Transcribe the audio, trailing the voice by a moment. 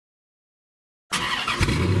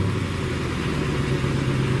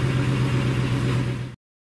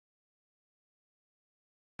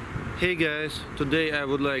Hey guys, today I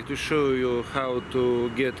would like to show you how to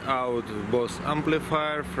get out BOSE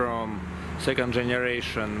amplifier from second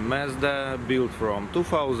generation Mazda built from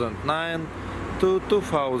 2009 to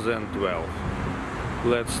 2012.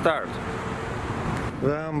 Let's start.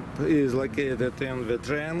 The amp is located in the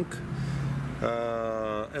trunk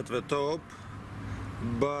at the top,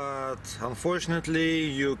 but unfortunately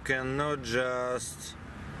you cannot just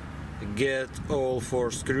get all 4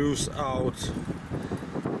 screws out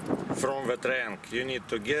from the trunk. You need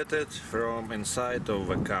to get it from inside of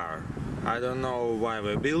the car. I don't know why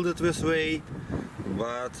they build it this way,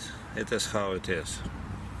 but it is how it is.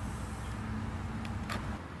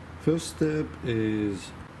 First step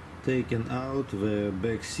is taking out the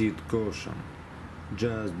back seat cushion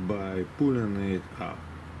just by pulling it up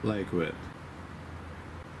like that.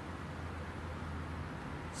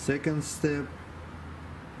 Second step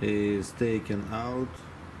is taking out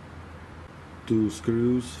 2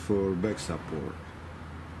 screws for back support.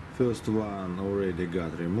 First one already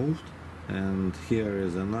got removed, and here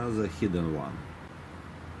is another hidden one.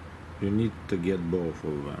 You need to get both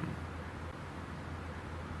of them.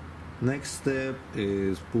 Next step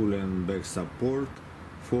is pulling back support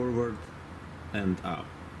forward and up.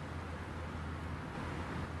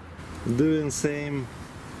 Doing same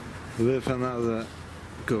with another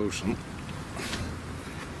cushion.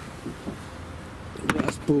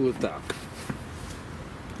 Just pull it up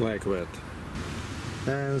like that,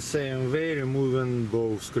 and same way removing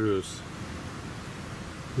both screws,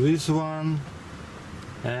 this one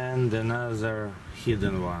and another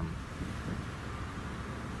hidden one.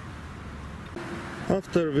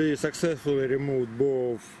 After we successfully removed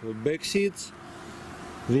both back seats,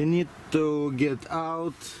 we need to get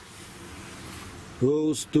out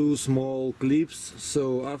those 2 small clips,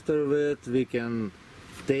 so after that we can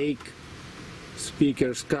take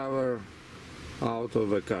speaker's cover out of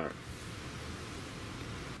the car.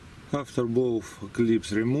 After both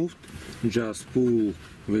clips removed, just pull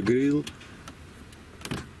the grill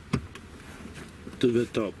to the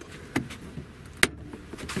top.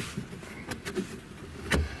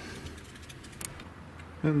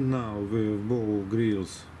 And now with both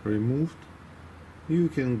grills removed, you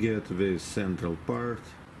can get this central part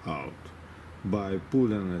out by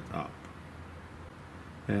pulling it up.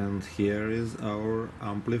 And here is our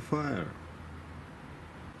amplifier,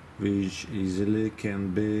 which easily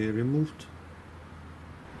can be removed.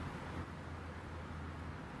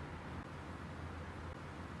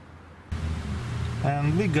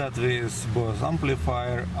 And we got this BOSE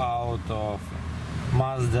amplifier out of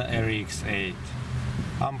MAZDA RX-8.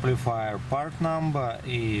 Amplifier part number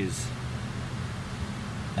is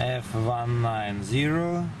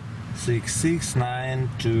F190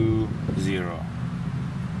 66920.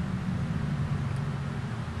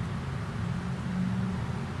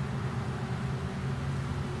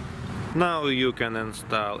 Now you can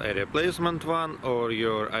install a replacement one, or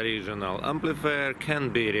your original amplifier can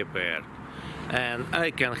be repaired. And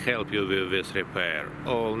I can help you with this repair.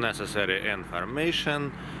 All necessary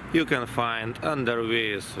information you can find under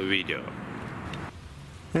this video.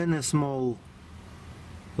 And a small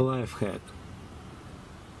life hack.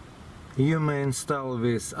 You may install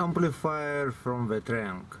this amplifier from the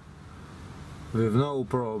trunk with no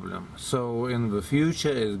problem, so in the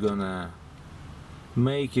future it's gonna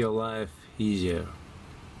make your life easier.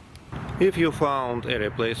 If you found a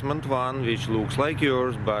replacement one which looks like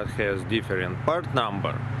yours but has different part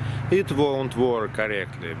number, it won't work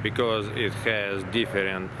correctly because it has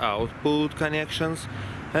different output connections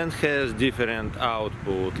and has different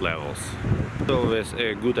output levels. It's always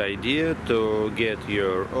a good idea to get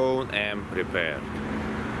your own amp repaired.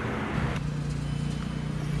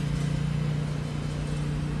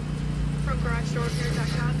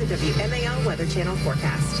 The WMAL Weather Channel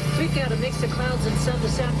forecast. We've got a mix of clouds and sun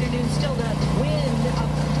this afternoon. Still that wind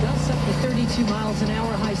gusts up to 32 miles an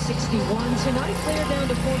hour, high 61. Tonight, clear down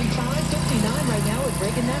to 45, 59 right now at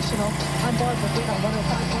Reagan National. I'm Barbara Britt on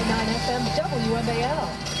 105.9 FM WMAL.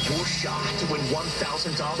 Your shot to win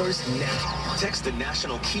 $1,000 now. Text the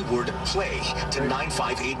national keyword PLAY to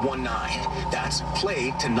 95819. That's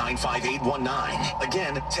PLAY to 95819.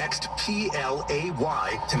 Again, text PLAY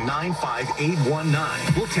to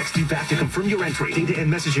 95819. We'll text you back to confirm your entry. Data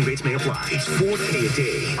and messaging rates may apply. It's $4K a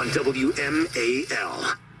day on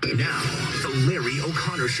WMAL. Now, the Larry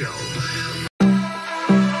O'Connor Show.